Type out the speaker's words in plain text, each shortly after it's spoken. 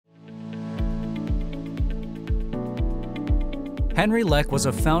Henry Leck was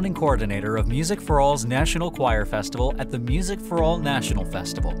a founding coordinator of Music for All's National Choir Festival at the Music for All National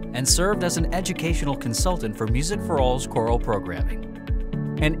Festival and served as an educational consultant for Music for All's choral programming.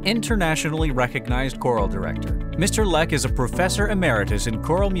 An internationally recognized choral director, Mr. Leck is a professor emeritus in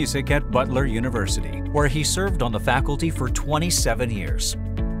choral music at Butler University, where he served on the faculty for 27 years.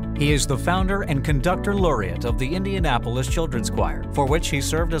 He is the founder and conductor laureate of the Indianapolis Children's Choir, for which he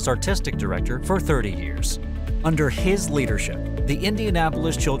served as artistic director for 30 years. Under his leadership, the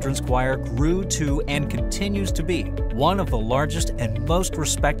Indianapolis Children's Choir grew to and continues to be one of the largest and most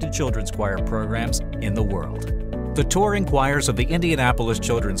respected children's choir programs in the world. The touring choirs of the Indianapolis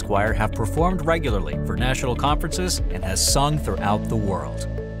Children's Choir have performed regularly for national conferences and has sung throughout the world.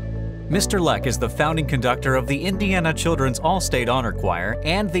 Mr. Leck is the founding conductor of the Indiana Children's All-State Honor Choir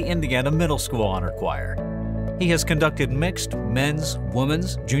and the Indiana Middle School Honor Choir. He has conducted mixed, men's,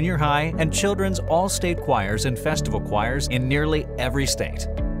 women's, junior high, and children's all-state choirs and festival choirs in nearly every state.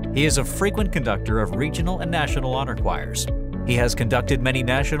 He is a frequent conductor of regional and national honor choirs. He has conducted many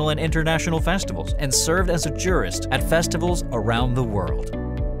national and international festivals and served as a jurist at festivals around the world.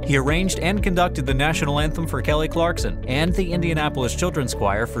 He arranged and conducted the national anthem for Kelly Clarkson and the Indianapolis Children's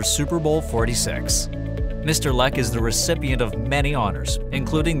Choir for Super Bowl 46. Mr. Leck is the recipient of many honors,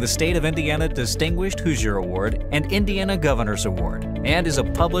 including the State of Indiana Distinguished Hoosier Award and Indiana Governor's Award, and is a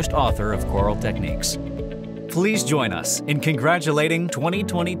published author of choral techniques. Please join us in congratulating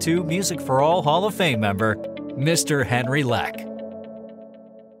 2022 Music for All Hall of Fame member, Mr. Henry Leck.